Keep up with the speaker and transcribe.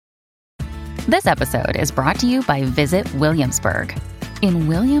This episode is brought to you by Visit Williamsburg. In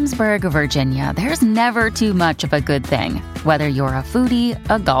Williamsburg, Virginia, there's never too much of a good thing. Whether you're a foodie,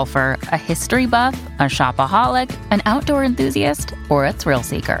 a golfer, a history buff, a shopaholic, an outdoor enthusiast, or a thrill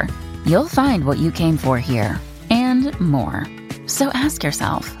seeker, you'll find what you came for here and more. So ask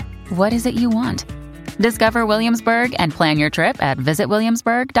yourself, what is it you want? Discover Williamsburg and plan your trip at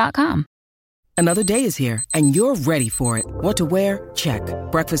visitwilliamsburg.com. Another day is here, and you're ready for it. What to wear? Check.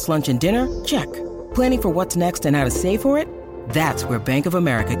 Breakfast, lunch, and dinner? Check. Planning for what's next and how to save for it? That's where Bank of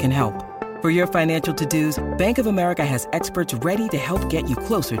America can help. For your financial to-dos, Bank of America has experts ready to help get you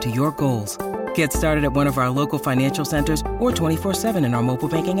closer to your goals. Get started at one of our local financial centers or 24/7 in our mobile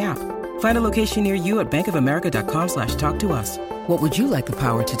banking app. Find a location near you at bankofamerica.com/talktous. What would you like the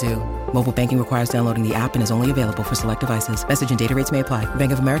power to do? Mobile banking requires downloading the app and is only available for select devices. Message and data rates may apply.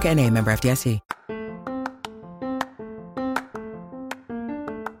 Bank of America N.A., member FDIC.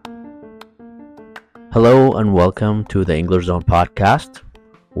 Hello and welcome to the English Zone podcast.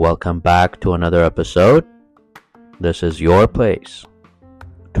 Welcome back to another episode. This is your place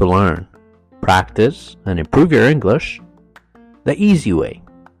to learn, practice, and improve your English the easy way.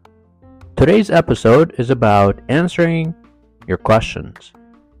 Today's episode is about answering your questions.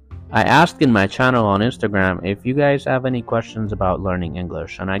 I asked in my channel on Instagram if you guys have any questions about learning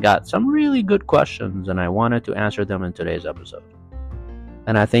English, and I got some really good questions and I wanted to answer them in today's episode.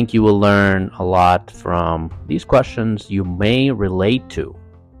 And I think you will learn a lot from these questions you may relate to.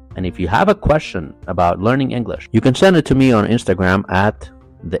 And if you have a question about learning English, you can send it to me on Instagram at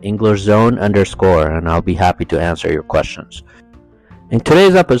 @TheEnglishZone_, and I'll be happy to answer your questions. In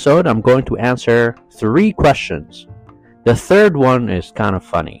today's episode, I'm going to answer 3 questions. The third one is kind of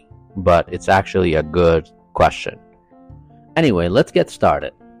funny, but it's actually a good question. Anyway, let's get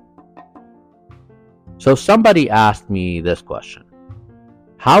started. So somebody asked me this question.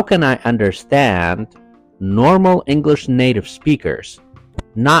 How can I understand normal English native speakers,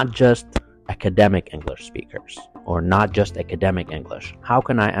 not just academic English speakers, or not just academic English? How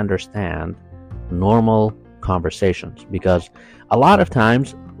can I understand normal conversations? Because a lot of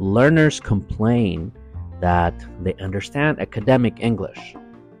times learners complain that they understand academic English.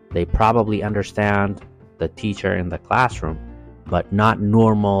 They probably understand the teacher in the classroom, but not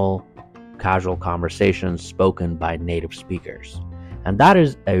normal casual conversations spoken by native speakers. And that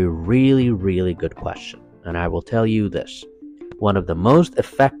is a really, really good question. And I will tell you this. One of the most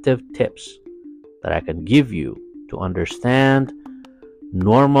effective tips that I can give you to understand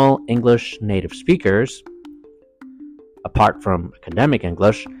normal English native speakers, apart from academic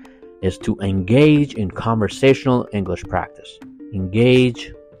English, is to engage in conversational English practice.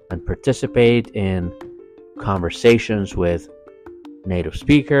 Engage and participate in conversations with native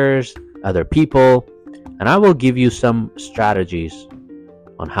speakers, other people, and I will give you some strategies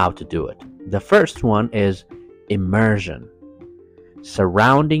on how to do it. The first one is immersion.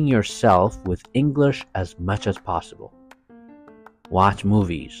 Surrounding yourself with English as much as possible. Watch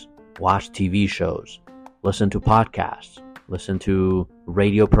movies, watch TV shows, listen to podcasts, listen to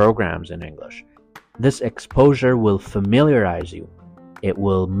radio programs in English. This exposure will familiarize you. It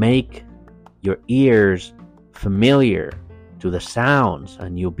will make your ears familiar to the sounds,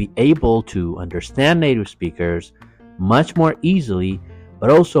 and you'll be able to understand native speakers much more easily, but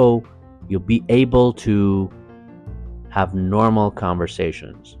also you'll be able to have normal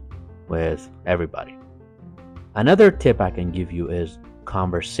conversations with everybody. Another tip I can give you is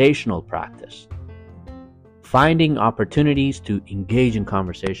conversational practice. Finding opportunities to engage in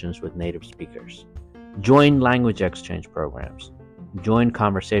conversations with native speakers. Join language exchange programs. Join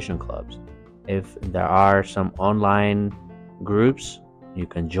conversation clubs. If there are some online groups you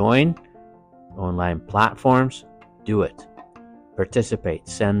can join, online platforms, do it. Participate.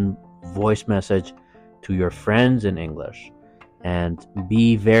 Send voice message to your friends in English and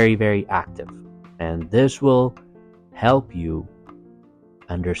be very, very active. And this will help you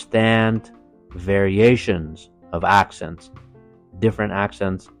understand variations of accents, different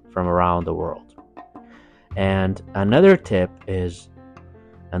accents from around the world. And another tip is,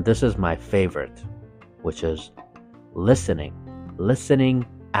 and this is my favorite, which is listening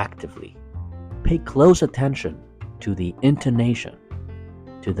actively. Pay close attention to the intonation,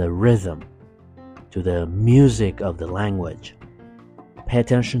 to the rhythm, to the music of the language. Pay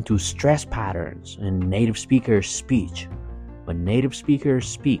attention to stress patterns in native speakers' speech. When native speakers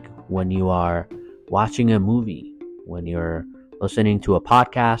speak, when you are watching a movie, when you're listening to a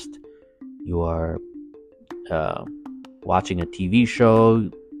podcast, you are watching a TV show,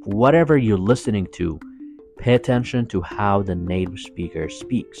 whatever you're listening to, pay attention to how the native speaker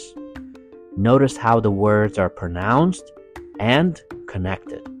speaks. Notice how the words are pronounced and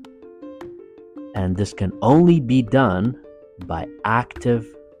connected. And this can only be done by active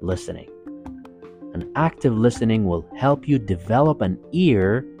listening. And active listening will help you develop an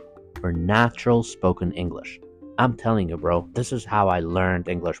ear for natural spoken English. I'm telling you, bro, this is how I learned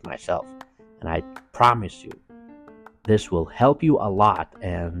English myself. And I promise you, this will help you a lot.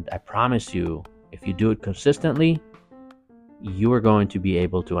 And I promise you, if you do it consistently, you are going to be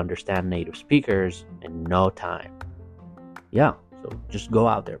able to understand native speakers in no time. Yeah, so just go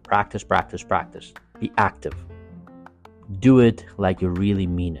out there, practice. Be active. Do it like you really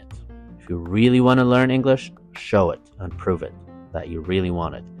mean it. If you really want to learn English, show it and prove it that you really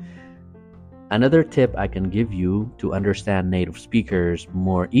want it. Another tip I can give you to understand native speakers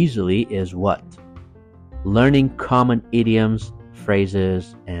more easily is what? Learning common idioms,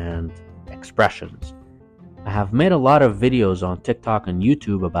 phrases, and expressions. I have made a lot of videos on TikTok and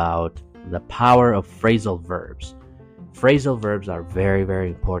YouTube about the power of phrasal verbs. Phrasal verbs are very, very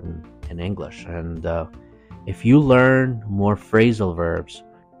important in English. And if you learn more phrasal verbs,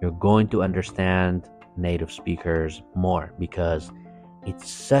 you're going to understand native speakers more, because it's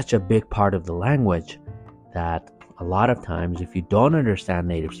such a big part of the language that a lot of times if you don't understand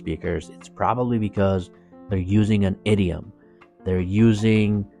native speakers, it's probably because they're using an idiom. They're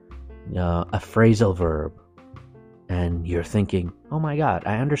using a phrasal verb. And you're thinking, oh my God,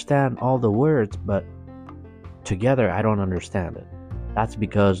 I understand all the words, but together I don't understand it. That's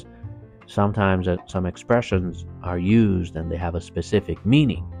because sometimes some expressions are used and they have a specific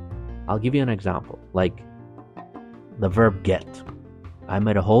meaning. I'll give you an example, like the verb get. I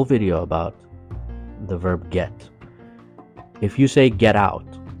made a whole video about the verb get. If you say get out,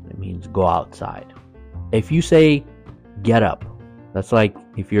 it means go outside. If you say get up, that's like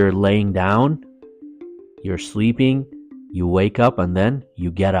if you're laying down, you're sleeping, you wake up, and then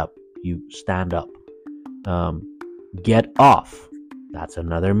you get up, you stand up. Get off, that's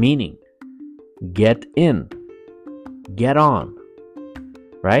another meaning. Get in, get on,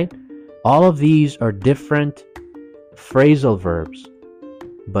 right? All of these are different phrasal verbs,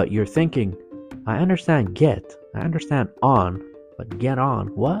 but you're thinking, I understand get, I understand on, but get on,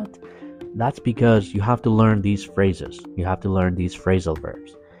 what? That's because you have to learn these phrases. You have to learn these phrasal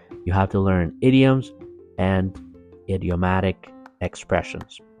verbs. You have to learn idioms and idiomatic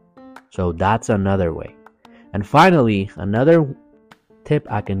expressions. So that's another way. And finally, another tip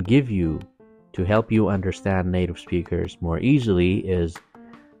I can give you to help you understand native speakers more easily is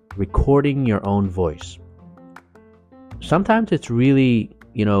recording your own voice. Sometimes it's really,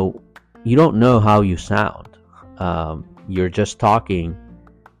 you don't know how you sound. You're just talking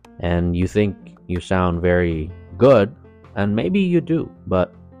and you think you sound very good, and maybe you do,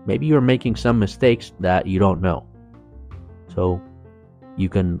 but maybe you're making some mistakes that you don't know. So you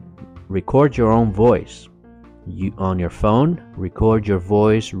can record your own voice. On your phone, record your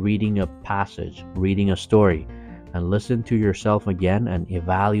voice reading a passage, reading a story, and listen to yourself again and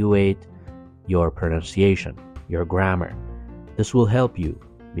evaluate your pronunciation, your grammar. This will help you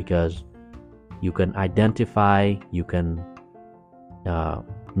because you can identify, you can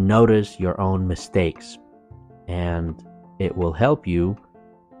notice your own mistakes, and it will help you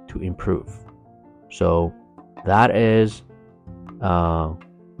to improve. So that is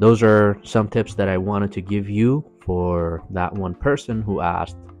those are some tips that I wanted to give you for that one person who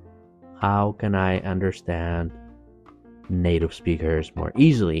asked, how can I understand native speakers more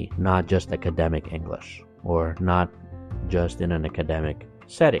easily, not just academic English or not just in an academic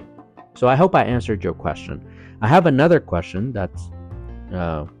setting? So I hope I answered your question. I have another question that's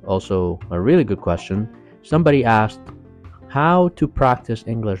also a really good question. Somebody asked how to practice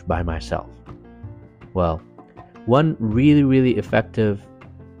English by myself. Well, one really, really effective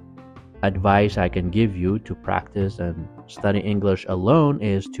advice I can give you to practice and study English alone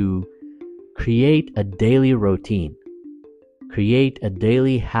is to create a daily routine. Create a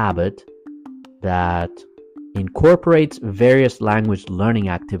daily habit that incorporates various language learning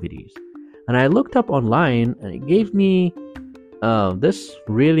activities. And I looked up online and it gave me this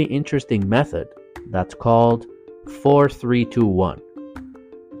really interesting method that's called 4-3-2-1.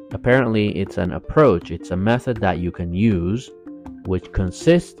 Apparently it's an approach, it's a method that you can use which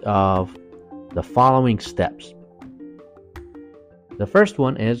consists of the following steps. The first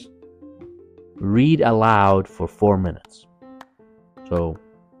one is read aloud for 4 minutes. So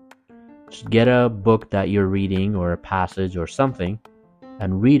just get a book that you're reading or a passage or something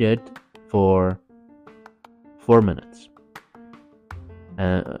and read it for 4 minutes.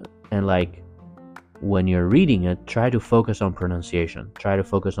 And like when you're reading it, try to focus on pronunciation, try to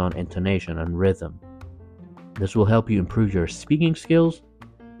focus on intonation and rhythm. This will help you improve your speaking skills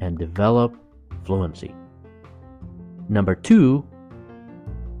and develop fluency. Number 2,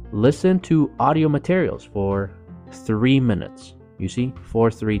 listen to audio materials for 3 minutes. You see,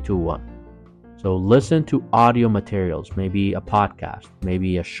 4, 3, 2, 1. So listen to audio materials, maybe a podcast,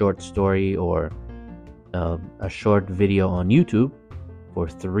 maybe a short story or a short video on YouTube for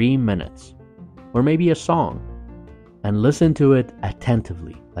 3 minutes, or maybe a song, and listen to it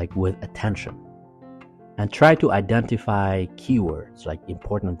attentively, like with attention. And try to identify keywords, like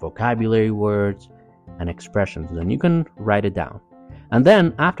important vocabulary words and expressions. Then you can write it down. And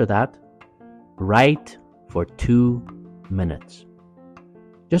then after that, write for 2 minutes.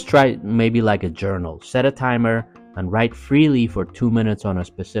 Just try maybe like a journal. Set a timer and write freely for 2 minutes on a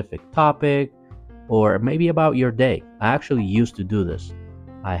specific topic or maybe about your day. I actually used to do this.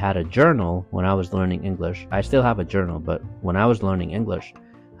 I had a journal when I was learning English. I still have a journal, but when I was learning English,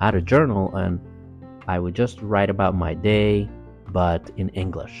 I had a journal and I would just write about my day, but in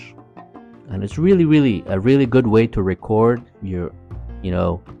English. And it's really a really good way to record your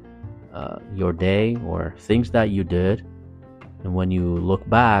day or things that you did. And when you look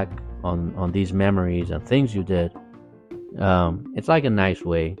back on these memories and things you did, it's like a nice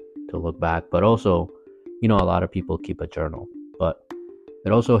way to look back. But also, a lot of people keep a journal, but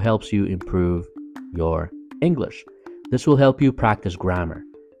it also helps you improve your English. This will help you practice grammar,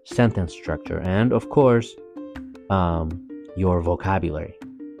 sentence structure, and of course, your vocabulary.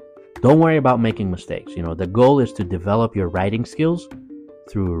 Don't worry about making mistakes. The goal is to develop your writing skills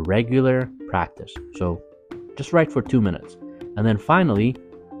through regular practice. So just write for 2 minutes. And then finally,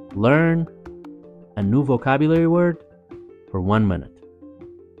 learn a new vocabulary word for 1 minute.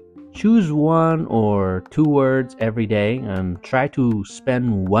 Choose 1 or 2 words every day and try to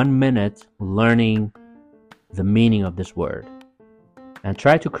spend 1 minute learning the meaning of this word. And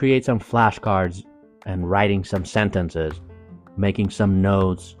try to create some flashcards and writing some sentences, making some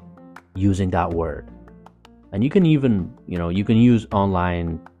notes using that word. And you can even, you can use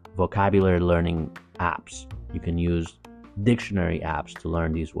online vocabulary learning apps. You can use dictionary apps to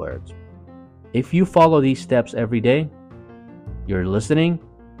learn these words. If you follow these steps every day, your listening,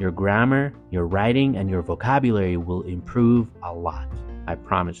 your grammar, your writing, and your vocabulary will improve a lot. I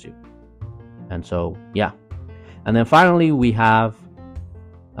promise you. And so, yeah. And then finally, we have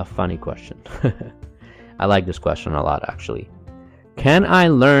a funny question. I like this question a lot, actually. Can I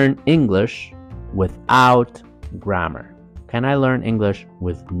learn English without grammar? Can I learn English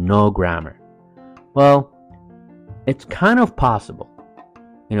with no grammar? Well, it's kind of possible.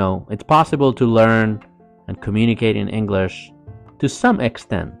 It's possible to learn and communicate in English to some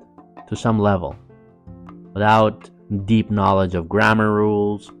extent, to some level, without deep knowledge of grammar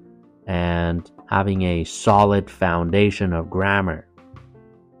rules and having a solid foundation of grammar.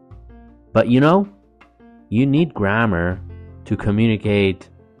 But you need grammar to communicate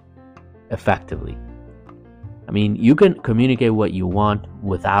effectively. I mean, you can communicate what you want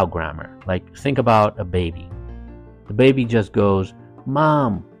without grammar. Like, think about a baby. The baby just goes,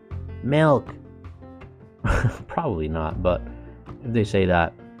 "Mom, milk." Probably not, but if they say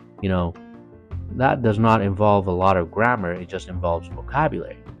that, that does not involve a lot of grammar. It just involves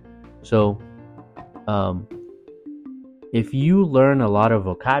vocabulary. So, if you learn a lot of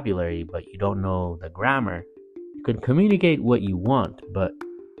vocabulary but you don't know the grammar, you can communicate what you want, but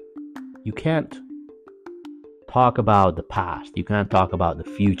you can't talk about the past. You can't talk about the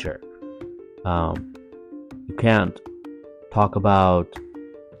future. You can't talk about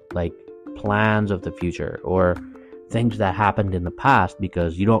like plans of the future or things that happened in the past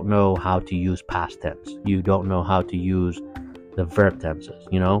because you don't know how to use past tense. You don't know how to use the verb tenses,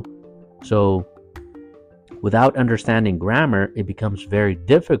 So without understanding grammar, it becomes very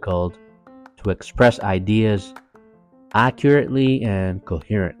difficult to express ideas accurately and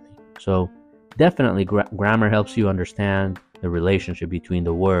coherently. So definitely grammar helps you understand the relationship between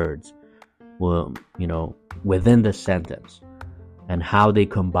the words, within the sentence and how they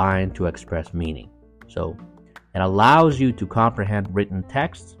combine to express meaning. So it allows you to comprehend written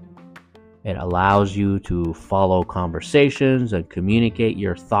text. It allows you to follow conversations and communicate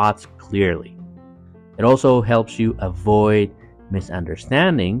your thoughts clearly. It also helps you avoid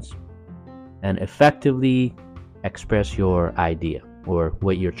misunderstandings and effectively express your idea or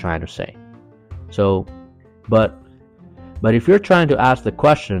what you're trying to say. So, but if you're trying to ask the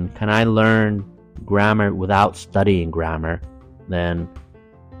question, can I learn grammar without studying grammar? Then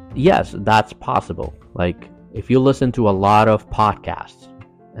yes, that's possible. Like if you listen to a lot of podcasts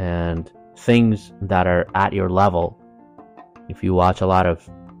and things that are at your level, if you watch a lot of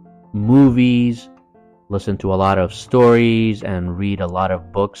movies, listen to a lot of stories, and read a lot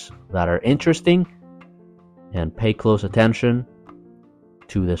of books that are interesting, and pay close attention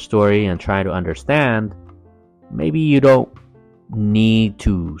to the story and try to understand, maybe you don't need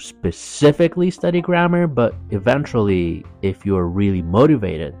to specifically study grammar, but eventually, if you're really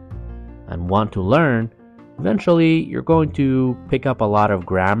motivated and want to learn, eventually you're going to pick up a lot of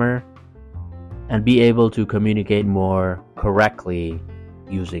grammar and be able to communicate more correctly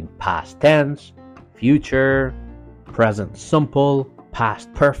using past tense, future, present simple,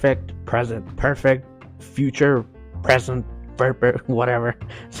 past perfect, present perfect, future, present perfect, whatever.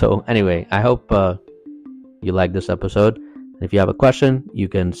 So anyway, I hope you like this episode. And if you have a question, you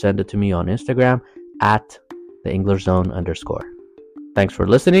can send it to me on Instagram at @TheEnglishZone_. Thanks for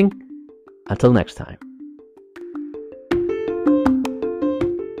listening. Until next time.